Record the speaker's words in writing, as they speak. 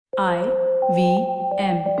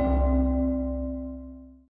IVM.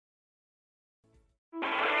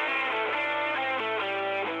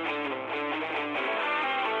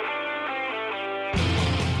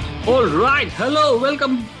 All right, hello,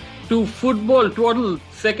 welcome to Football Twaddle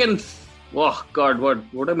Seconds. Oh God,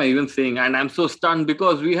 what am I even saying? And I'm so stunned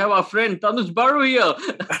because we have our friend Tanuj Baru here.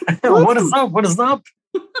 What is up? What is up?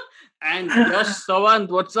 And Yash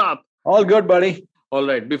Savant, what's up? All good, buddy. All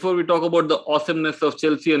right, before we talk about the awesomeness of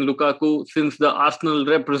Chelsea and Lukaku, since the Arsenal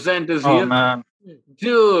represent is Oh here, man.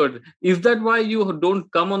 dude, is that why you don't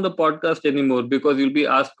come on the podcast anymore? Because you'll be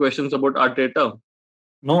asked questions about Arteta.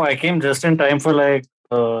 No, I came just in time for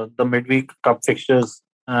the midweek cup fixtures,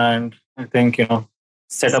 and I think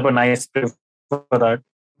set up a nice preview for that.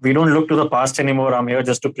 We don't look to the past anymore. I'm here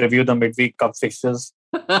just to preview the midweek cup fixtures.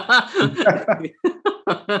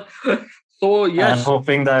 So yes, and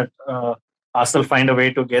hoping that Arsenal find a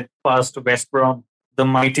way to get past West Brom, the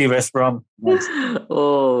mighty West Brom.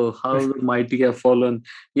 Oh, how the mighty have fallen.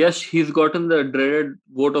 Yes, he's gotten the dreaded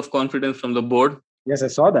vote of confidence from the board. Yes, I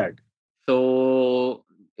saw that. So,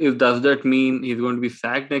 does that mean he's going to be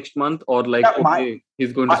sacked next month, or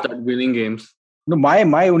he's going to start winning games? No,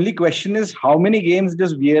 my only question is how many games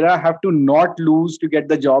does Vieira have to not lose to get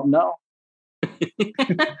the job now?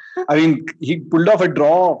 I mean, he pulled off a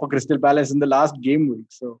draw for Crystal Palace in the last game week.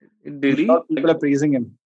 So did he? People are praising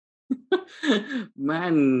him.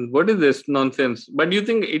 Man, what is this nonsense? But do you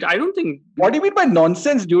think it? I don't think. What do you mean by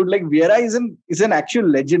nonsense, dude? Like Vieira is an actual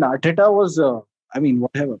legend. Arteta was,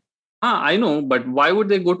 whatever. I know, but why would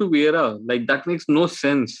they go to Vieira? Like that makes no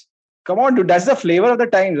sense. Come on, dude. That's the flavor of the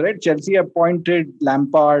times, right? Chelsea appointed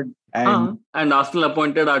Lampard and Arsenal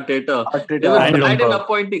appointed Arteta. Arteta. They were bad in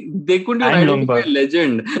appointing. They couldn't even identify a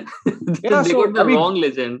legend. They got the wrong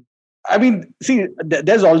legend. I mean, see,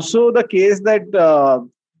 there's also the case that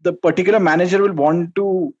the particular manager will want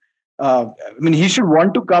to. He should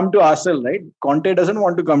want to come to Arsenal, right? Conte doesn't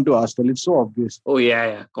want to come to Arsenal. It's so obvious. Oh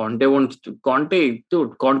yeah. Conte wants to. Conte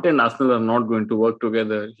and Arsenal are not going to work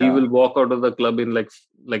together. He will walk out of the club in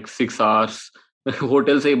like 6 hours.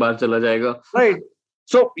 Hotel se hi bahar chala jayega. Right.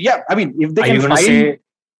 So yeah, I mean, if they can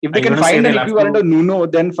find an equivalent of Nuno,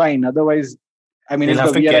 then fine. Otherwise, I mean, they'll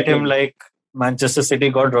have to get him like Manchester City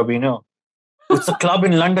got Robinho. It's a club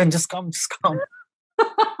in London. Just come.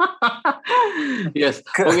 Yes.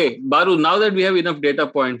 Okay, Baru, now that we have enough data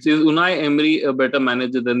points, is Unai Emery a better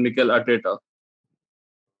manager than Mikel Arteta?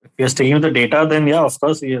 If you're sticking with the data, then yeah, of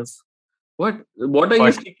course he is. What are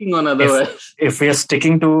you sticking on otherwise? If we are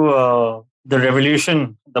sticking to the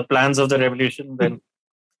revolution, the plans of the revolution, then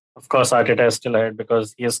of course Arteta is still ahead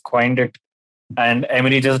because he has coined it. And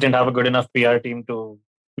Emery just didn't have a good enough PR team to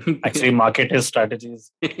actually market his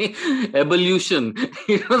strategies. Evolution.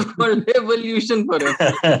 It was called evolution for him.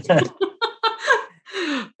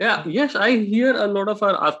 Yeah, yes, I hear a lot of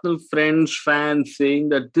our Arsenal friends, fans saying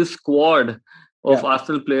that this squad of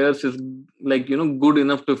Arsenal players is good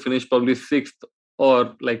enough to finish probably 6th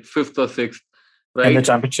or like 5th or 6th, right? In the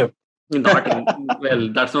championship. Well,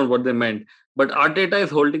 that's not what they meant. But Arteta is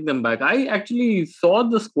holding them back. I actually saw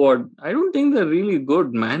the squad. I don't think they're really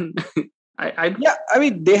good, man.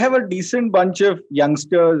 They have a decent bunch of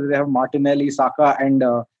youngsters. They have Martinelli, Saka, and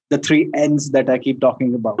the 3 N's that I keep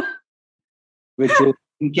talking about, which is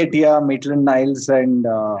Nketiah, Maitland-Niles, and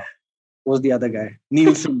who's the other guy?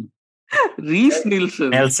 Nielsen. Reece Nielsen.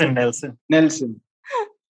 Nelson.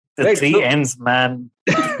 The right, 3 N's, man.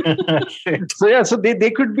 So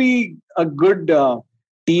they could be a good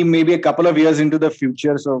team maybe a couple of years into the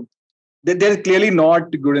future. So they're clearly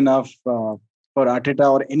not good enough for Arteta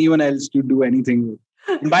or anyone else to do anything with.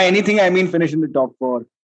 And by anything, I mean finish in the top 4.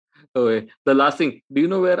 Okay. The last thing, do you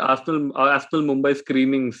know where Arsenal Mumbai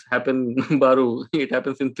screenings happen, Baru? It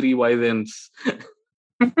happens in 3 wise ends.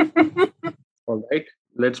 All right.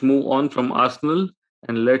 Let's move on from Arsenal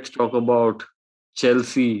and let's talk about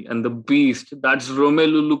Chelsea and the beast. That's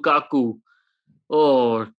Romelu Lukaku.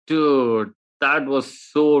 Oh, dude. That was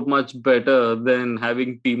so much better than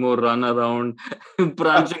having Timo run around,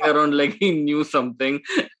 prancing around like he knew something.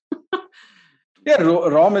 Yeah,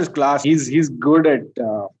 Rom is class. He's good at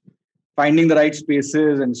finding the right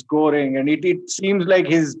spaces and scoring. And it seems like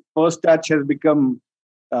his first touch has become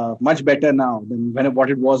much better now than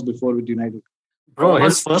what it was before with United. Bro,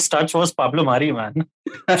 his first touch was Pablo Mari, man.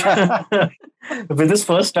 With his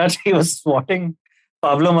first touch, he was swatting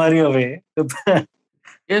Pablo Mari away.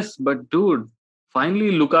 Yes, but dude,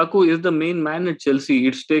 finally Lukaku is the main man at Chelsea.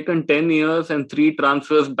 It's taken 10 years and 3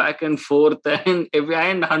 transfers back and forth and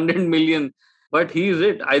 100 million. But he is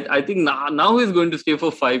it. I think now he's going to stay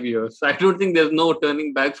for 5 years. I don't think there's no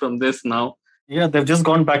turning back from this now. Yeah, they've just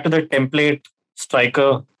gone back to the template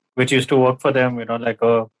striker which used to work for them. Like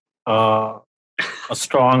a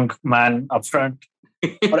strong man up front.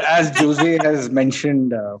 Or as Jose has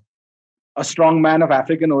mentioned, a strong man of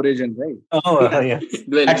African origin, right? Oh, yes.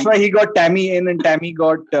 Well, That's why he got Tammy in, and Tammy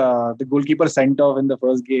got the goalkeeper sent off in the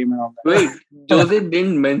first game and all that. wait, Jose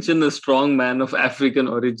didn't mention a strong man of African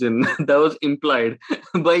origin. That was implied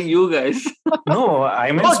by you guys. No,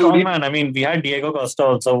 I meant Oh, strong dude, man. I mean, we had Diego Costa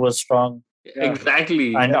also, who was strong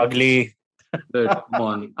Exactly. and ugly. But come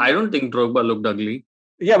on. I don't think Drogba looked ugly.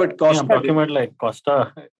 Yeah, but Yeah, Costa I'm talking about like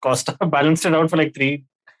Costa. Costa balanced it out for like 3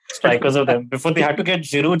 strikers of them before they had to get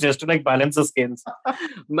Giroud just to like balance the scales.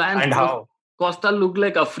 Man, And how? Costa looked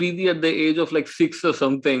like Afridi at the age of like 6 or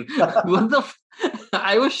something. What the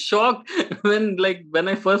I was shocked when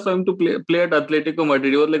I first saw him to play at Atletico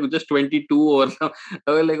Madrid. He was like just 22 or something.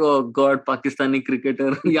 I was like, oh God, Pakistani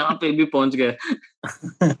cricketer. यहाँ पे भी पहुंच गया.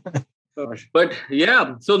 But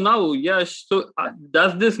yeah, so now, yeah, so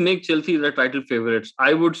does this make Chelsea the title favorites?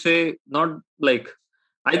 I would say not.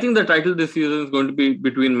 I think the title this season is going to be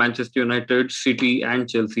between Manchester United, City, and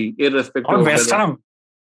Chelsea, irrespective Or of West whether. Ham.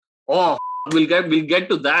 Oh, we'll get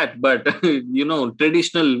to that, but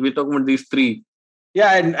traditional. We're talking about these three.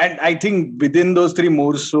 Yeah, and I think within those three,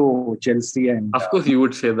 more so Chelsea and. Of course, you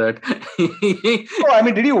would say that. Oh, I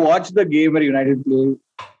mean, did you watch the game where United played?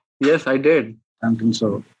 Yes, I did. I think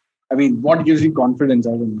so. I mean, what gives you confidence?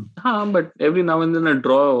 I don't know. But every now and then a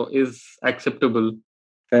draw is acceptable.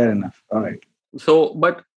 Fair enough. All right. So,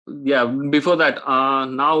 but yeah, before that,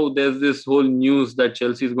 now there's this whole news that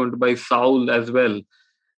Chelsea is going to buy Saul as well.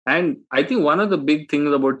 And I think one of the big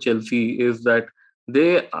things about Chelsea is that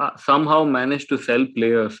they somehow managed to sell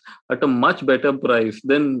players at a much better price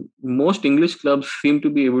than most English clubs seem to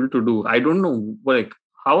be able to do. I don't know,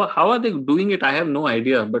 how are they doing it? I have no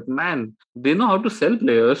idea. But man, they know how to sell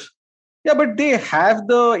players. Yeah, but they have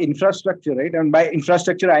the infrastructure, right? And by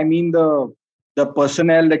infrastructure, I mean the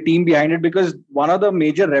personnel, the team behind it, because one of the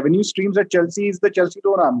major revenue streams at Chelsea is the Chelsea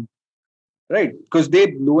loan arm, right? Because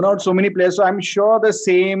they loan out so many players. So I'm sure the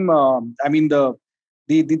same, the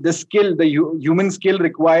skill, the human skill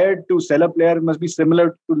required to sell a player must be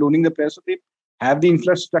similar to loaning the player. So they have the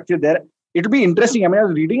infrastructure there. It'll be interesting. I mean, I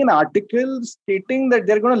was reading an article stating that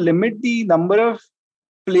they're going to limit the number of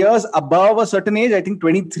players above a certain age, I think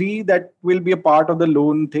 23, that will be a part of the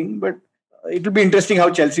loan thing. But it will be interesting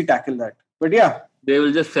how Chelsea tackle that. But yeah. They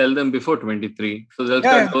will just sell them before 23. So they'll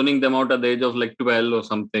start loaning them out at the age of like 12 or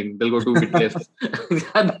something. They'll go to Vitesse.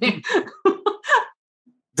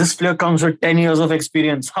 This player comes with 10 years of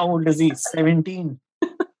experience. How old is he? 17.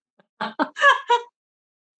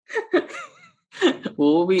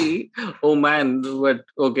 Oh man. But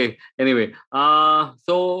okay. Anyway.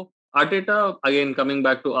 So Arteta, again, coming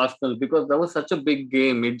back to Arsenal, because that was such a big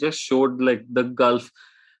game. It just showed like the gulf.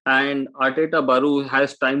 And Arteta Baru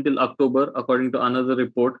has time till October, according to another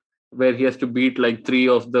report, where he has to beat like 3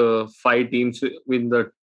 of the 5 teams in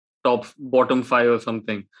the bottom 5 or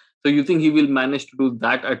something. So you think he will manage to do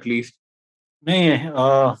that at least?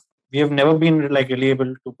 No, we have never been like really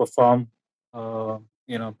able to perform,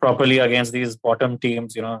 properly against these bottom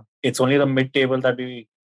teams. It's only the mid-table that we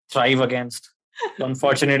thrive against. So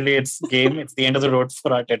unfortunately, it's the end of the road for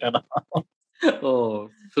Arteta now. Oh,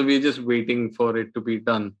 so we're just waiting for it to be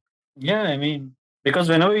done. Yeah, I mean, because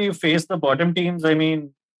whenever you face the bottom teams, I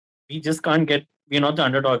mean, we just can't we're not the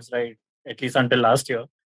underdogs, right? At least until last year.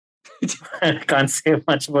 I can't say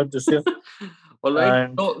much about this year. All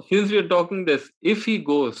right. So since we're talking this, if he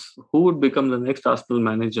goes, who would become the next Arsenal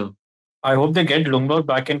manager? I hope they get Ljungberg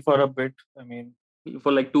back in for a bit. I mean,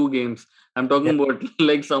 for like 2 games. I'm talking about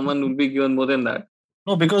like someone will be given more than that.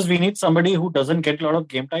 No, because we need somebody who doesn't get a lot of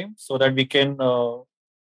game time so that we can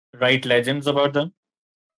write legends about them.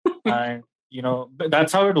 And,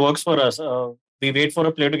 that's how it works for us. We wait for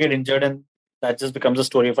a player to get injured and that just becomes a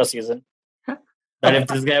story of a season. That if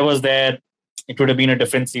this guy was there, it would have been a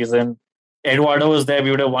different season. Eduardo was there,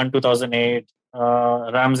 we would have won 2008.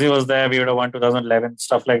 Ramsey was there, we would have won 2011,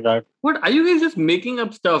 stuff like that. What? Are you guys just making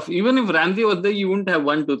up stuff? Even if Ramsey was there, you wouldn't have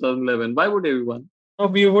won 2011. Why would everyone? No,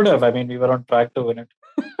 we would have. I mean, we were on track to win it.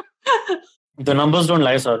 The numbers don't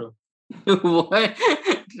lie, Saru. Why?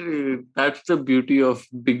 That's the beauty of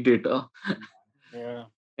big data. Yeah.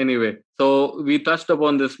 Anyway, so we touched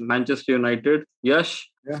upon this Manchester United. Yash,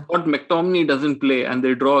 Scott McTominay doesn't play and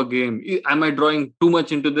they draw a game. Am I drawing too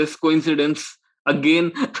much into this coincidence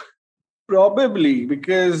again? Probably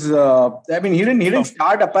because he didn't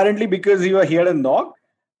start apparently because he had a knock,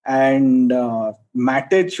 and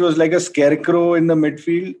Matic was like a scarecrow in the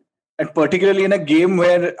midfield, And particularly in a game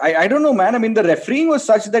where, I don't know, man. I mean, the refereeing was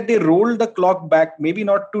such that they rolled the clock back, maybe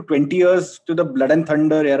not to 20 years to the Blood and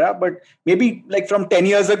Thunder era, but maybe like from 10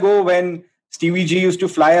 years ago when Stevie G used to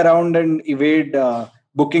fly around and evade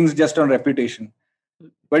bookings just on reputation.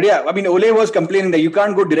 But yeah, I mean, Ole was complaining that you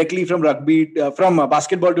can't go directly from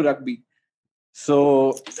basketball to rugby.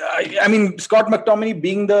 So, I mean, Scott McTominay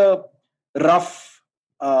being the rough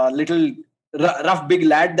big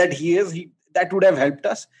lad that he is, that would have helped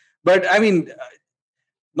us. But I mean,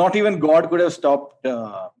 not even God could have stopped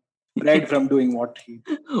Fred from doing what he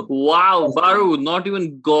did. Wow, Baru, not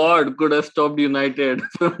even God could have stopped United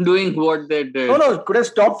from doing what they did. No, could have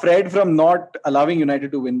stopped Fred from not allowing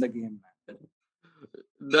United to win the game.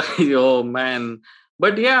 Oh, man.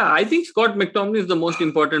 But yeah, I think Scott McTominay is the most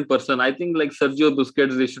important person. I think like Sergio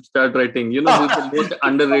Busquets, they should start writing. Who's the most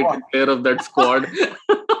underrated player of that squad?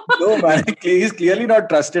 No, man. He's clearly not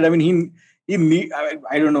trusted. I mean,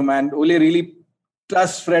 I don't know, man. Ole really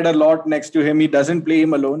trusts Fred a lot next to him. He doesn't play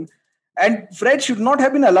him alone. And Fred should not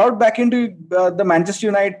have been allowed back into the Manchester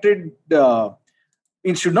United.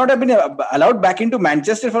 It should not have been allowed back into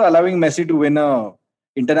Manchester for allowing Messi to win a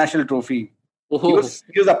international trophy. Oh. He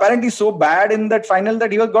was apparently so bad in that final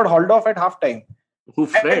that he got hauled off at halftime. Who,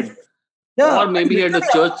 Fred? Yeah. Or maybe he had a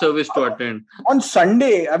church service to attend. On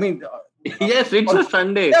Sunday, I mean... Yes, it's a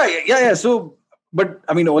Sunday. Yeah. So, but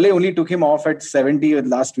I mean, Ole only took him off at 70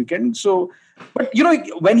 last weekend. So, but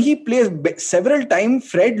when he plays several times,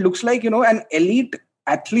 Fred looks like, an elite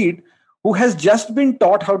athlete who has just been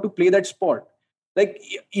taught how to play that sport. Like,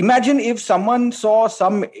 imagine if someone saw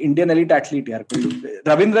some Indian elite athlete here,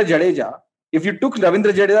 Ravindra Jadeja. If you took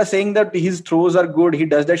Ravindra Jadeja saying that his throws are good, he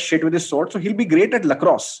does that shit with his sword, so he'll be great at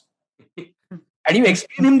lacrosse. And you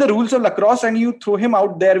explain him the rules of lacrosse and you throw him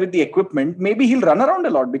out there with the equipment, maybe he'll run around a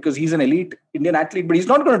lot because he's an elite Indian athlete, but he's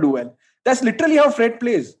not going to do well. That's literally how Fred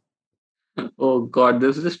plays. Oh God,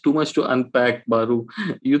 there's just too much to unpack, Baru.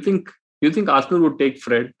 You think Arsenal would take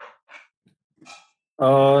Fred?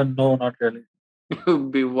 No, not really.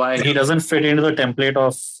 Why? He doesn't fit into the template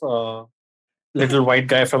of little white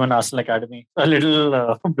guy from an Arsenal academy, a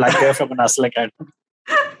little black guy from an Arsenal academy.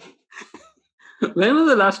 When was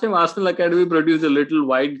the last time Arsenal Academy produced a little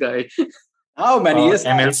white guy? How many years?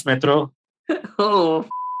 Emil Smith-Rowe. Oh,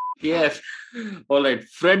 yes. All right.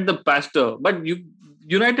 Fred the pastor. But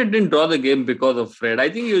United didn't draw the game because of Fred. I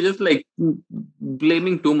think you're just like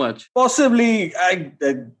blaming too much. Possibly.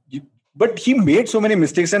 But he made so many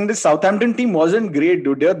mistakes and the Southampton team wasn't great,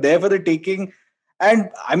 dude. They were there for the taking. And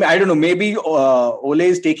I mean, I don't know, maybe Ole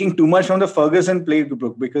is taking too much from the Ferguson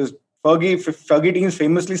playbook because Fergie teams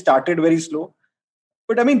famously started very slow.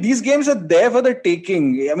 But I mean, these games are there for the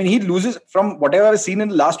taking. I mean, he loses, from whatever I've seen in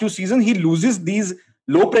the last 2 seasons, he loses these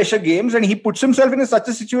low pressure games and he puts himself in such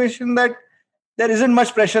a situation that there isn't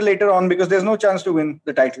much pressure later on because there's no chance to win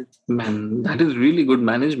the title. Man, that is really good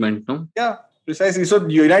management, no? Yeah, precisely. So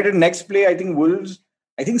United next play, I think Wolves,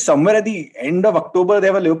 I think somewhere at the end of October, they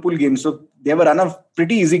have a Liverpool game. So they have a run of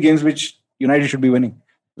pretty easy games, which United should be winning.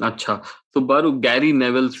 Acha. So Baru, Gary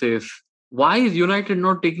Neville says, why is United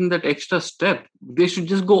not taking that extra step? They should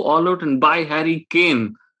just go all out and buy Harry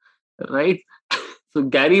Kane, right? So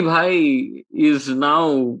Gary Bhai is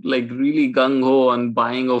now like really gung-ho on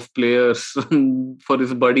buying of players for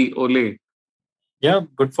his buddy Ole. Yeah,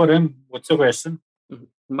 good for him. What's your question?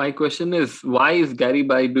 My question is, why is Gary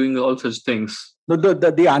Bhai doing all such things?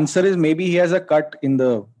 The answer is maybe he has a cut in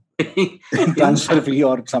the transfer fee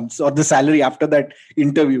or the salary after that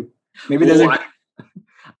interview. Maybe there's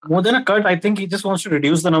more than a cut. I think he just wants to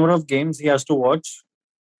reduce the number of games he has to watch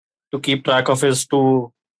to keep track of his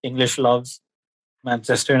 2 English loves,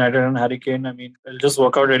 Manchester United and Harry Kane. I mean, it'll just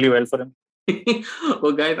work out really well for him.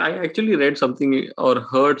 Oh, guys, I actually read something or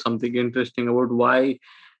heard something interesting about why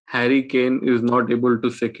Harry Kane is not able to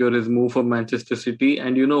secure his move for Manchester City.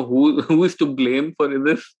 And you know who is to blame for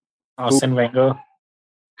this? Arsene Wenger.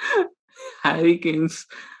 Harry Kane's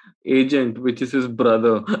agent, which is his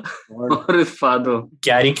brother or his father.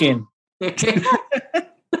 Gary Kane.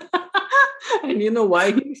 And you know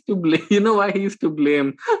why he used to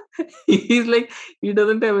blame? He's like, he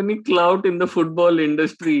doesn't have any clout in the football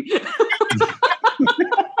industry.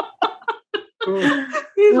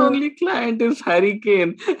 His only client is Harry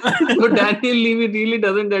Kane. So Daniel Levy really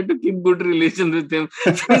doesn't have to keep good relations with him.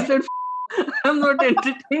 So he said, I'm not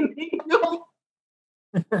entertaining you.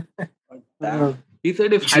 He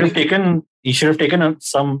said if he should have taken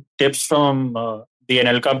some tips from the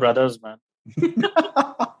Anelka brothers, man.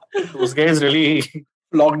 Those guys really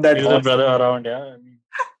flogged that brother around. Yeah, I mean,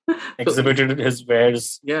 exhibited his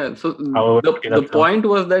wares. Yeah, so However, the point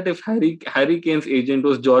was that if Harry Kane's agent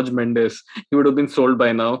was George Mendes, he would have been sold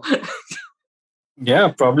by now. Yeah,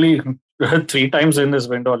 probably 3 times in this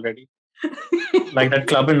window already. Like that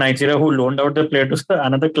club in Nigeria who loaned out the player to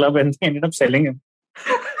another club and they ended up selling him.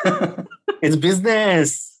 It's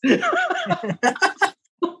business.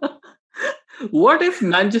 What if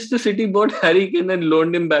Manchester City bought Harry Kane and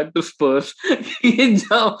loaned him back to Spurs?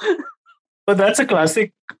 But that's a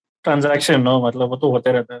classic transaction, no? मतलब वो तो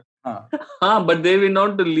होते रहता है. But they win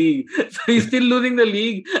out the league. So he's still losing the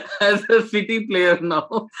league as a City player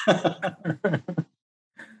now.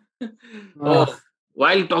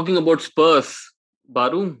 While talking about Spurs,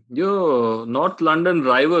 Baru, your North London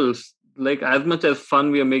rivals, like as much as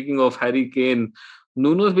fun we are making of Harry Kane,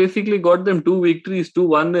 Nuno's basically got them 2 victories, 2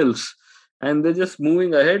 1-0s, and they're just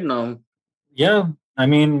moving ahead now. Yeah, I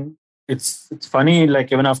mean, it's funny,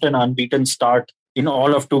 like even after an unbeaten start in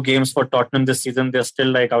all of 2 games for Tottenham this season, they're still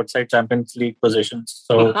like outside Champions League positions.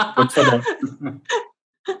 So good for them.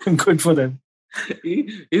 Good for them.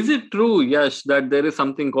 Is it true, Yash, that there is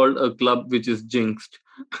something called a club which is jinxed?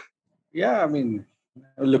 Yeah, I mean,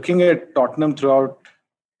 looking at Tottenham throughout,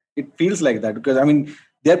 it feels like that because I mean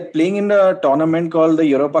they're playing in a tournament called the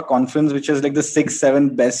Europa Conference, which is like the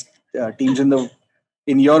 6-7 best teams in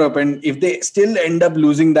Europe, and if they still end up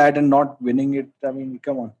losing that and not winning it, I mean,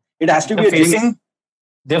 come on, it has to be a jinx.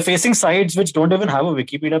 They're facing sides which don't even have a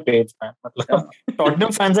Wikipedia page, man. Yeah.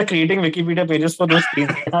 Tottenham fans are creating Wikipedia pages for those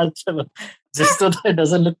teams just so that it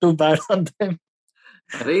doesn't look too bad on them.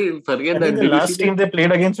 Forget that. The last team they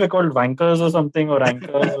played against were called Wankers or something, or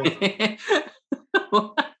Anchors.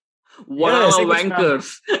 What are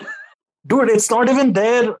Wankers? Dude, it's not even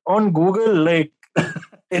there on Google. Like,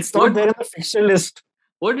 it's not there in the fixture list.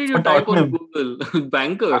 What did you type on Google?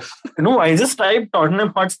 Bankers? No, I just typed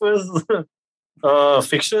Tottenham Hotspur's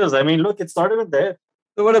fixtures. I mean, look, it's not even there.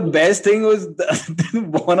 So what the best thing was,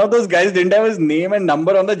 one of those guys didn't have his name and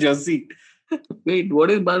number on the jersey. Wait,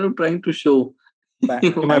 what is Baru trying to show?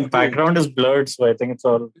 My background is blurred, so I think it's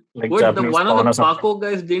all like Japanese. One of the Paco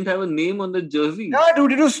guys didn't have a name on the jersey. Yeah,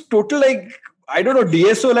 dude, it was total like, I don't know,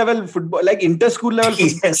 DSO level football, like inter-school level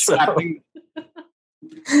football.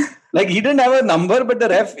 Like he didn't have a number, but the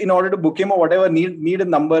ref, in order to book him or whatever, need a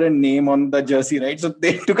number and name on the jersey, right? So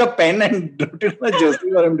they took a pen and wrote it on the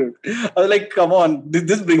jersey for him, dude. I was like, come on,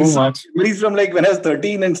 this brings memories from like when I was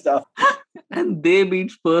 13 and stuff. And they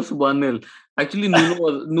beat Spurs 1-0. Actually,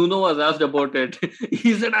 Nuno was asked about it.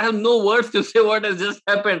 He said, I have no words to say what has just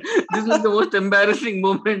happened. This is the most embarrassing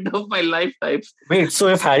moment of my lifetime. Wait, so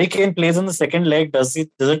if Harry Kane plays in the second leg, does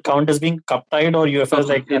it count as being cup-tied or UFA's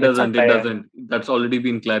like... It doesn't. That's already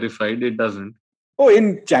been clarified. It doesn't. Oh,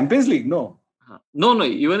 in Champions League? No. No.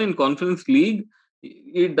 Even in Conference League,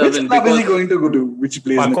 it doesn't. Which club is he going to go to? Which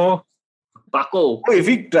place? Paco. Oh, if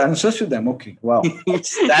he transfers to them, okay. Wow.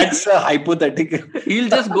 That's a hypothetical. He'll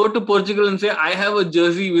just go to Portugal and say, I have a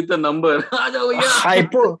jersey with a number.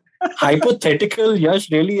 Hypothetical,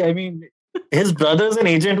 Yash, really? I mean, his brother's an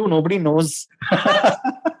agent who nobody knows.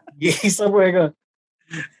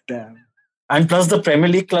 Damn. And plus the Premier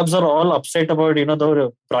League clubs are all upset about,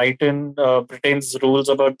 the Britain's rules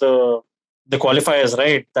about the qualifiers,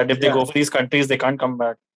 right? That if they go for these countries, they can't come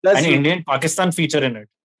back. And India and Pakistan feature in it.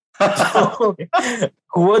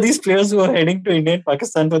 Who are these players who are heading to India and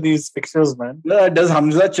Pakistan for these fixtures, man? Does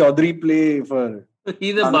Hamza Chaudhary play for...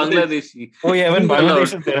 He's a Bangladeshi. Oh yeah, even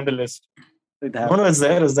Bangladesh is there in the list. No, it's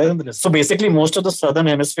there in the list. So basically most of the southern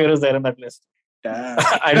hemisphere is there in that list.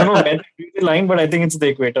 I don't know where the line, but I think it's the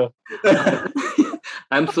equator.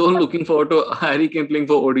 I'm so looking forward to Harry Kane playing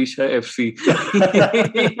for Odisha FC.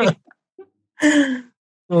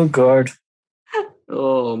 Oh God.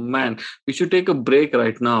 Oh man, we should take a break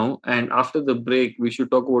right now, and after the break we should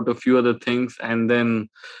talk about a few other things, and then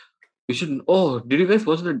we should... Oh, did you guys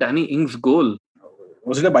watch the Danny Ings goal?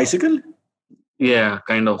 Was it a bicycle? Yeah,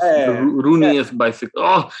 kind of. Rooney's bicycle.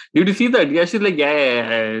 Oh, did you see that? Yeah, she's like,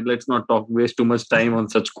 yeah, let's not waste too much time on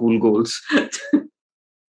such cool goals.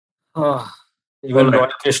 Even Roy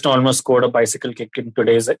Krishna almost scored a bicycle kick in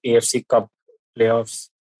today's AFC Cup playoffs.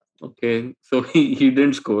 Okay, so he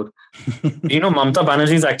didn't score. Mamata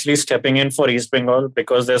Banerjee is actually stepping in for East Bengal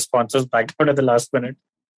because their sponsors backed out at the last minute.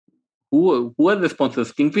 Who are the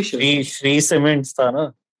sponsors? Kingfisher? Shree Cements,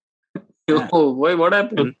 na? Oh, boy, what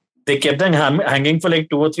happened? They kept them hanging for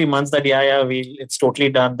like 2 or 3 months that, it's totally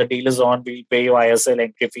done. The deal is on. We'll pay you ISL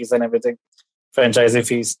entry fees and everything. Franchisee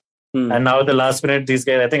fees. And now at the last minute, these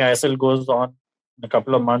guys, I think ISL goes on in a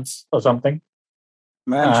couple of months or something.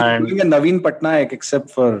 Man, she's doing a Naveen Patnaik except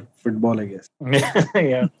for football, I guess.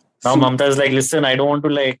 Yeah. Now Mamta is like, listen, I don't want to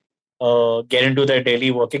get into their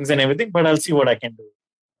daily workings and everything. But I'll see what I can do.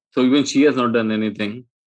 So even she has not done anything.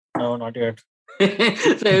 No, not yet.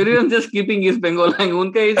 So everyone's just keeping East Bengal.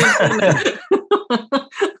 Unka agent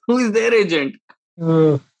who is their agent?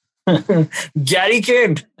 Gary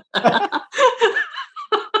Kid.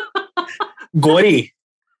 Gori.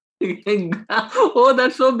 Oh,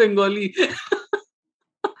 that's so Bengali.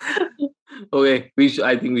 Okay,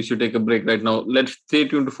 I think we should take a break right now. Let's stay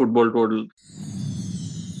tuned to Football Total.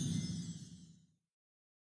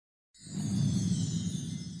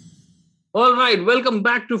 All right, welcome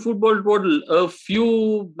back to Football Total. A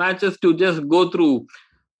few matches to just go through.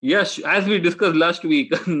 Yes, as we discussed last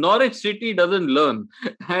week, Norwich City doesn't learn.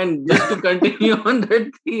 And just to continue on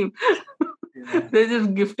that theme, they're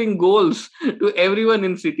just gifting goals to everyone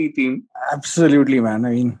in City team. Absolutely, man. I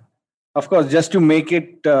mean, of course, just to make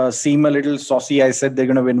it seem a little saucy, I said they're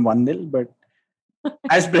going to win 1-0. But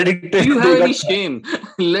as predicted... Do you have any shame?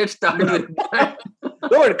 Let's start with that. No,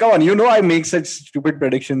 but come on. You know I make such stupid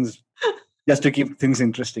predictions just to keep things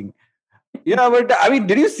interesting. Yeah, but I mean,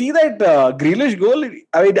 did you see that Grealish goal?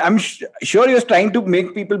 I mean, I'm sure he was trying to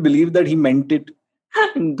make people believe that he meant it.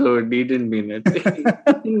 Dude, he didn't mean it.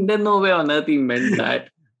 There's no way on earth he meant that.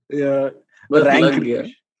 Yeah. But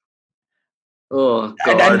Grealish. Oh,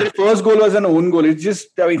 God. And the first goal was an own goal. It's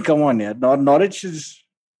just, I mean, come on, yeah. Norwich is,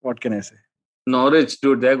 what can I say? Norwich,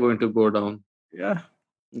 dude, they're going to go down. Yeah.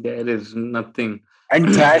 There is nothing.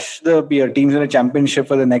 And thrash the teams in a championship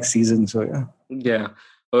for the next season. So, yeah. Yeah.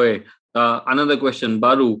 Okay. Another question.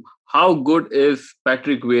 Baru, how good is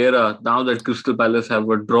Patrick Vieira now that Crystal Palace have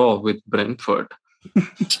a draw with Brentford?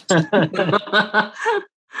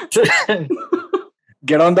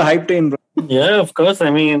 Get on the hype train, bro. Yeah, of course.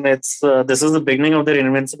 I mean, it's this is the beginning of their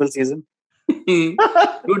invincible season. Dude,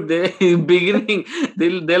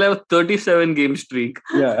 they'll have a 37 game streak.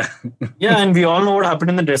 Yeah. Yeah, and we all know what happened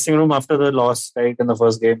in the dressing room after the loss, right, in the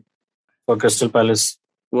first game for Crystal Palace.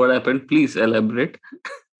 What happened? Please elaborate.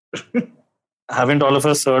 Haven't all of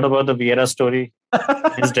us heard about the Vieira story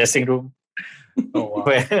in his dressing room? Oh, wow.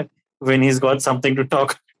 Where when he's got something to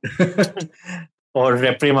talk or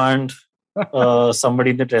reprimand somebody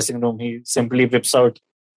in the dressing room, he simply whips out.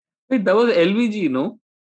 Wait, that was LVG, no?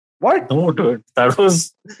 What? No, dude. That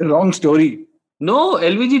was the wrong story. No,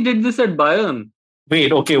 LVG did this at Bayern.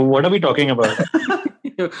 Wait, okay, what are we talking about?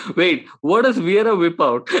 Wait, what does Vieira whip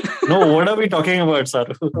out? No, what are we talking about,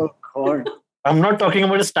 Saru? Oh, God. I'm not talking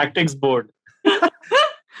about his tactics board.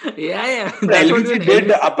 Yeah. LVG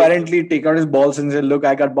did apparently take out his balls and say, look,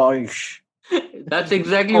 I got boyish. That's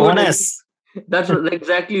exactly that's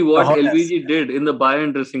exactly what LVG did in the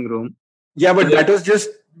Bayern dressing room. Yeah, but that was just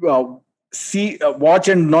watch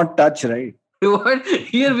and not touch, right? What?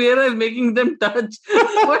 Here Vieira is making them touch.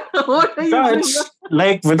 What are you doing?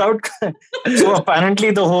 Like without... So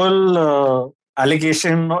apparently the whole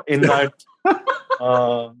allegation in that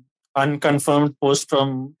unconfirmed post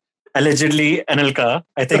from allegedly Anelka,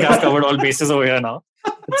 I think I've covered all bases over here now.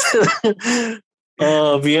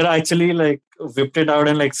 Vieira actually like whipped it out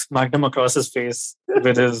and like smacked him across his face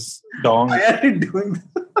with his dong. Why are you doing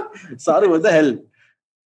that? Sorry, what the hell?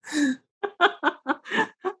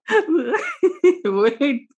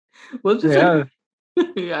 Wait, what's that?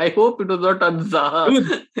 I hope it was not on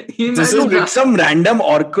Zaha. This is some random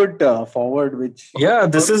Orkut forward, which... Yeah,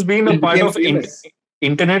 this has been a part of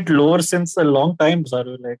internet lore since a long time,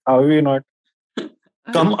 Saru. Like, how have you not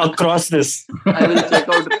come across this? I will check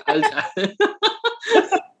out...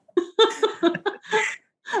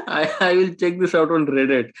 I will check this out on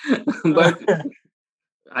Reddit. But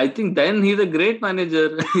I think then he's a great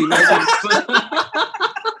manager.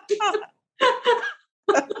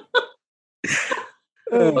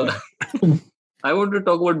 I want to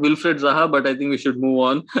talk about Wilfred Zaha, but I think we should move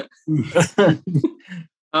on.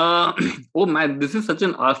 Oh man, this is such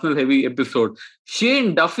an Arsenal heavy episode.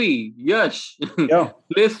 Shane Duffy, Yash,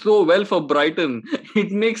 plays so well for Brighton.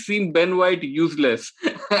 It makes seem Ben White useless.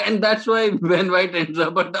 And that's why Ben White ends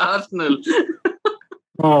up at Arsenal.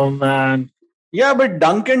 Oh man. Yeah, but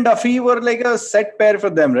Dunk and Duffy were like a set pair for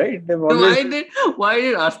them, right? Why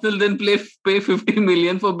did Arsenal then pay 50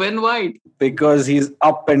 million for Ben White? Because he's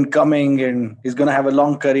up and coming and he's going to have a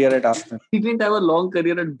long career at Arsenal. He didn't have a long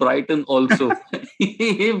career at Brighton also.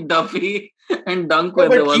 If Duffy and Dunk were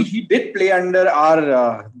the ones. He did play under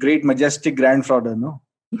our great majestic grandfather, no?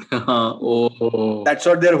 Oh. That's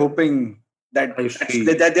what they're hoping. That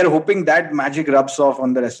they're hoping that magic rubs off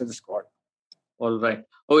on the rest of the squad. All right.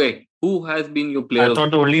 Okay. Who has been your player? I thought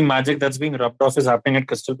the only magic that's being rubbed off is happening at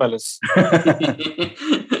Crystal Palace.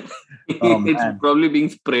 It's probably being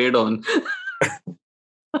sprayed on.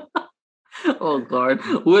 Oh God,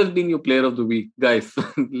 who has been your player of the week, guys?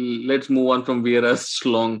 Let's move on from Vieira's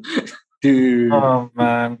schlong. Dude. Oh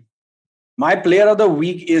man. My player of the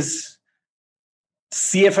week is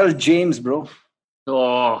CFL James, bro.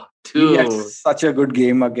 Oh, He had dude. such a good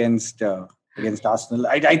game against Arsenal.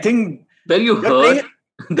 I think Were you they're hurt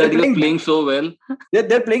they're that he was playing playing so well?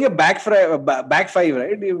 they're playing a back five,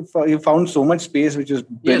 right? You found so much space, which is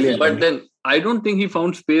Yes, brilliant. but then I don't think he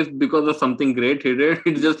found space because of something great he did.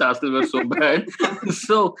 It's just Arsenal were so bad.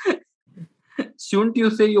 So shouldn't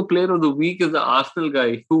you say your player of the week is the Arsenal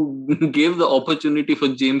guy who gave the opportunity for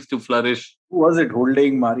James to flourish? Who was it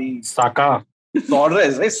holding Mari? Saka.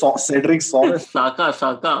 Soares, right? Cedric Soares. Saka.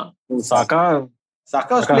 Saka Saka was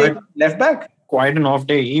Saka playing had left back. quite an off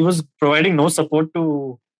day. He was providing no support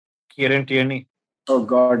to Kieran Tierney. Oh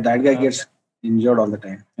God, that guy gets injured all the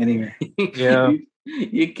time. Anyway, Yeah.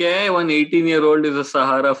 ये क्या है? One 18-year-old is a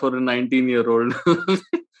Sahara for a 19-year-old.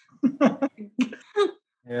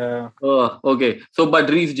 Yeah. Oh, okay. So, but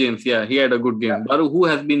Reece James, yeah, he had a good game. Baru, who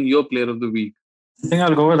has been your player of the week? I think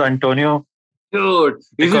I'll go with Antonio. Dude, is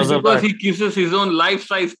Because it of because that. he kisses his own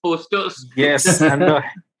life-size posters? Yes, and the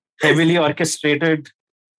heavily orchestrated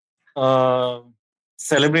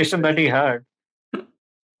celebration that he had.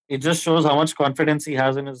 It just shows how much confidence he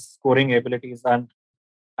has in his scoring abilities. And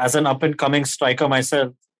as an up-and-coming striker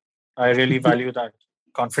myself, I really value that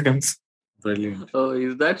confidence. brilliant. Oh,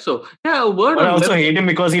 is that so? Yeah, a word But I on also West- hate him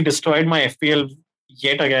because he destroyed my FPL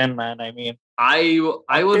yet again, man. I mean, I till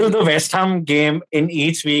was the West Ham game in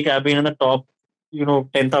each week, I've been in the top,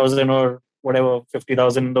 10,000 or whatever,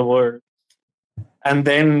 50,000 in the world. And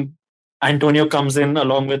then Antonio comes in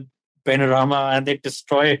along with Benrahma and they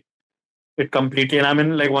destroy it completely. And I'm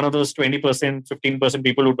in like one of those 20%, 15%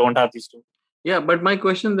 people who don't have these two. yeah, but my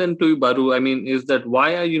question then to you, Baru, I mean, is that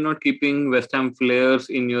why are you not keeping West Ham players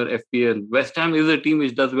in your FPL? West Ham is a team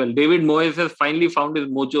which does well. David Moyes has finally found his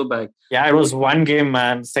mojo back. Yeah, it was one game,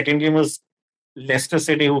 man. Second game was Leicester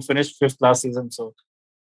City, who finished fifth last season. So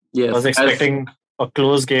Yes, I was expecting a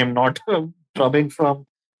close game, not drubbing from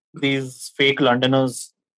these fake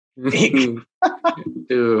Londoners. Dude.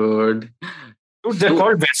 Dude, they're So-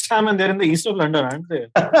 called West Ham and they're in the east of London, aren't they?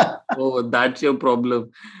 Oh, that's your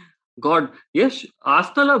problem. God, yes,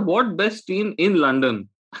 Arsenal are what best team in London?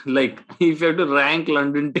 Like, if you have to rank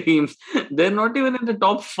London teams, they're not even in the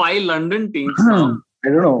top 5 London teams now. I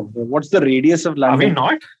don't know. What's the radius of Are we London?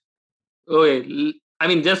 not? Okay, I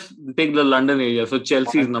mean, just take the London area. So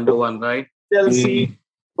Chelsea is number 1, right? Chelsea,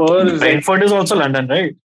 Spurs, Brentford is also London,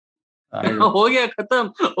 right? हो गया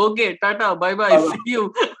खत्म. Okay, tata, bye bye. See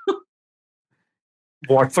you.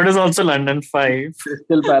 Watford is also London 5.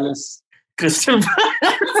 Crystal Palace. Crystal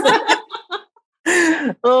Palace.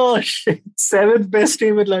 Oh shit. 7th best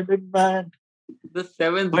team in London, man. The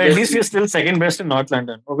 7th. But at least we're still second best in North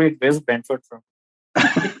London. Oh wait, where's Brentford from?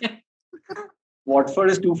 Watford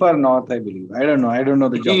is too far north, I believe. I don't know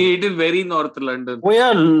the job. It is very North London. Oh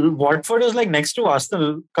yeah, Watford is like next to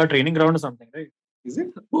Arsenal ka training ground or something, right? Is it?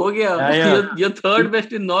 हो गया. Yeah. You're third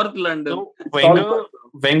best in North London. So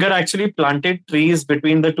Wenger actually planted trees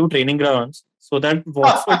between the two training grounds so that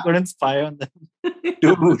Watford couldn't spy on them.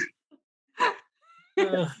 Dude.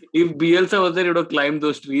 If Bielsa was there, he would have climbed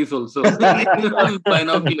those trees also. With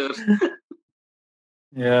binoculars.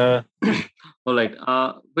 Yeah. All right.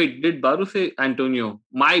 Wait, did Baru say Antonio?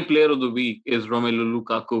 My player of the week is Romelu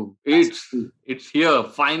Lukaku. It's here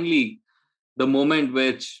finally. The moment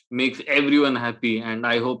which makes everyone happy, and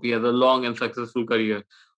I hope he has a long and successful career.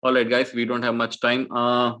 All right, guys, we don't have much time.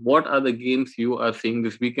 What are the games you are seeing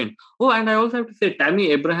this weekend? Oh, and I also have to say,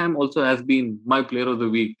 Tammy Abraham also has been my player of the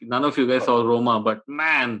week. None of you guys saw Roma, but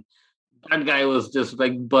man, that guy was just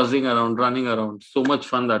like buzzing around, running around. So much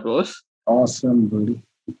fun that was. Awesome, buddy.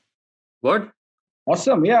 What?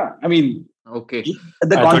 Awesome, yeah. I mean, Okay.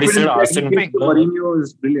 the I thought he confidence said that Arsene he gives to Wenger. Mourinho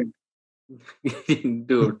is brilliant.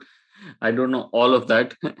 Dude, I don't know all of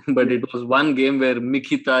that, but it was one game where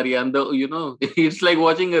Mkhitaryan, it's like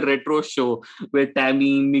watching a retro show where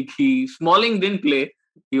Tammy, Mickey, Smalling didn't play.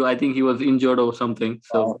 I think he was injured or something.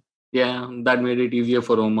 So, Wow. yeah, that made it easier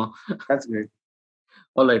for Roma. That's great.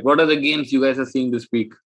 All right, what are the games you guys are seeing this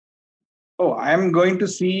week? Oh, I'm going to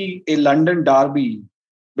see a London derby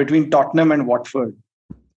between Tottenham and Watford,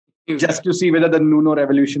 just to see whether the Nuno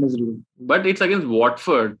revolution is real. But it's against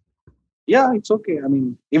Watford. Yeah, it's okay. I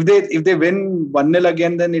mean, if they win 1-0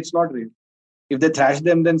 again, then it's not real. If they thrash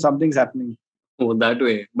them, then something's happening. Oh, that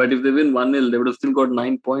way. But if they win 1-0, they would have still got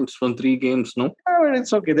 9 points from 3 games, no? But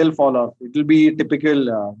it's okay. They'll fall off. It will be a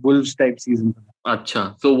typical Wolves type season.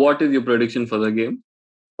 Acha. So what is your prediction for the game?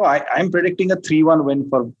 Oh, I'm predicting a 3-1 win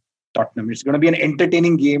for Tottenham. It's going to be an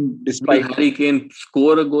entertaining game despite. Will Harry Kane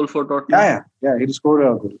score a goal for Tottenham? Yeah. He'll score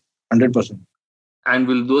a goal, 100%. And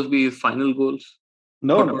will those be his final goals?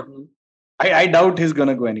 No. I doubt he's going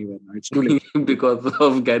to go anywhere now. It's too late. Because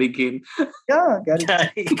of Gary Kane. Yeah, Gary.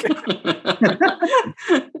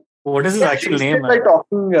 What is his actual name? By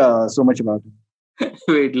talking so much about him.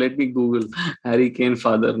 Wait, let me Google Harry Kane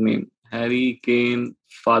father name. Harry Kane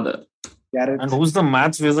father. Gareth. And who's the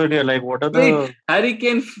maths wizard here? Like, what are the... Harry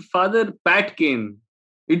Kane father, Pat Kane.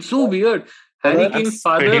 It's so weird. Harry Kane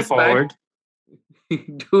father, Pat...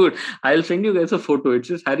 Dude, I'll send you guys a photo. It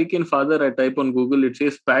says Harry Kane father. I type on Google. It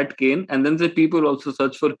says Pat Kane. And then the people also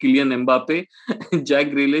search for Kylian Mbappe, Jack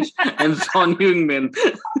Grealish, and Son Heung-min.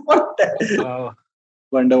 What the...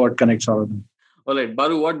 Wonder what connects all of them. All right,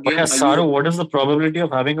 Baru, what game? Saru, what is the probability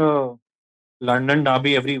of having a London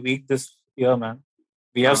derby every week this year, man?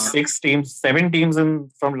 We have 7 teams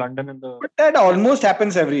from London in the... But that almost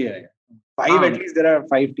happens every year. 5 at least. There are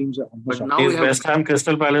 5 teams. But now we have West Ham,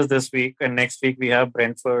 Crystal Palace this week, and next week we have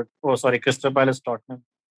Crystal Palace, Tottenham.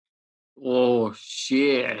 Oh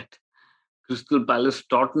shit! Crystal Palace,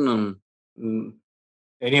 Tottenham.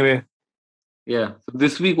 Anyway. Yeah. So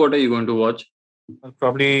this week, what are you going to watch? I'll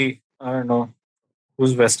probably, I don't know,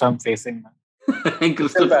 who's West Ham facing, man?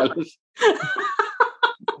 Crystal Palace.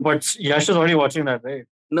 But Yash is already watching that, right?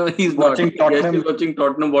 No, he's watching Tottenham. He's watching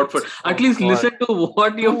Tottenham Watford. At least listen to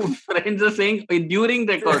what your friends are saying during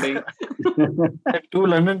recording. 2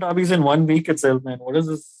 London derbies in 1 week itself, man. What is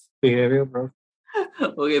this behavior, bro?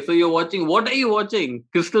 Okay, so you're watching. What are you watching?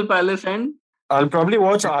 Crystal Palace and? I'll probably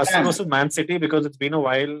watch Arsenal versus Man City because it's been a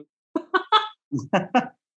while.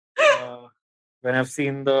 When I've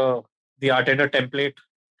seen the Arteta template.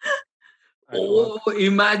 Oh,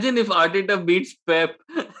 imagine if Arteta beats Pep.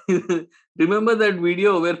 Remember that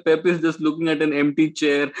video where Pep is just looking at an empty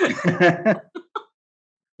chair?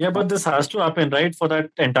 Yeah, but this has to happen, right? For that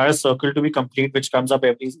entire circle to be complete, which comes up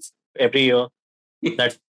every year.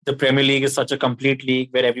 That the Premier League is such a complete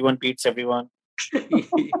league where everyone beats everyone.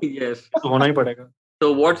 Yes.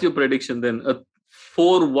 So what's your prediction then? A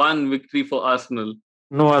 4-1 victory for Arsenal?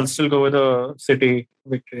 No, I'll still go with a City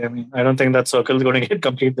victory. I mean, I don't think that circle is going to get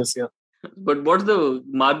complete this year. But what's the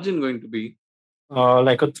margin going to be?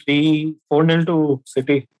 Like a 4-0 to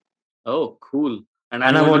City. Oh, cool. And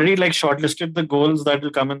I've already shortlisted the goals that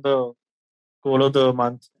will come in the goal of the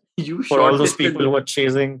month. For all those people who are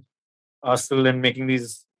chasing Arsenal and making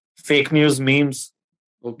these fake news memes.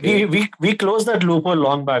 Okay. We closed that loophole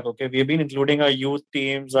long back, okay? We've been including our youth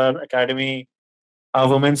teams, our academy, our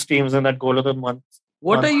women's teams in that goal of the month.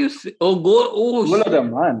 What are you saying? Oh, goal of the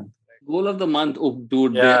month. Goal of the month. Oh,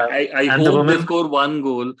 dude. Yeah. I hope they score 1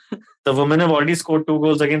 goal. The women have already scored 2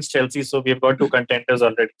 goals against Chelsea, so we've got 2 contenders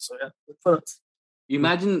already. So, yeah, good for us.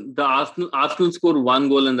 Imagine the Arsenal score 1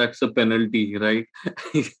 goal and that's a penalty, right?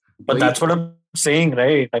 But that's what I'm saying,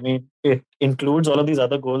 right? I mean, it includes all of these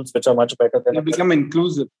other goals, which are much better than... They become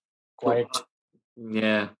inclusive. Quite.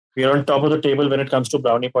 Yeah. We're on top of the table when it comes to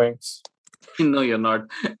brownie points. No, you're not.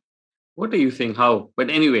 What are you saying? How? But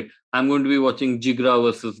anyway, I'm going to be watching Jigra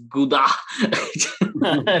versus Gouda.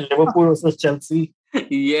 Liverpool versus Chelsea.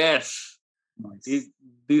 Yes. Nice.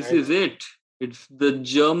 This is it. It's the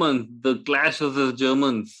Germans, the clash versus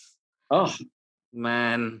Germans. Oh.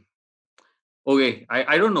 Man. Okay,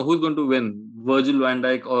 I don't know who's going to win, Virgil van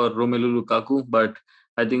Dijk or Romelu Lukaku, but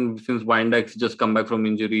I think since Van Dijk's just come back from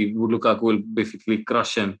injury, Lukaku will basically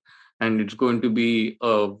crush him. And it's going to be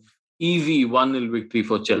a easy 1-0 victory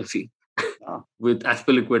for Chelsea. With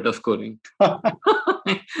Aspilicueta scoring.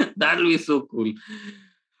 That'll be so cool.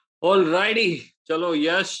 Alrighty. Chalo,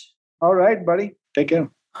 Yash. All right, buddy. Take care.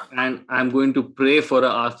 And I'm going to pray for an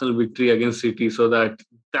Arsenal victory against City so that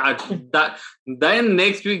then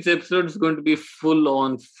next week's episode is going to be full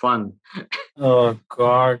on fun. Oh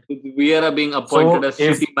God. We are being appointed as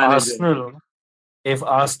City manager. If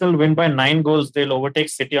Arsenal win by 9 goals, they'll overtake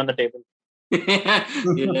City on the table. Yeah,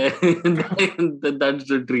 that's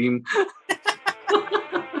the dream.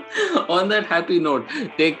 On that happy note,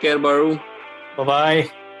 take care, Baru.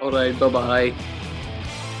 Bye-bye. All right, bye-bye.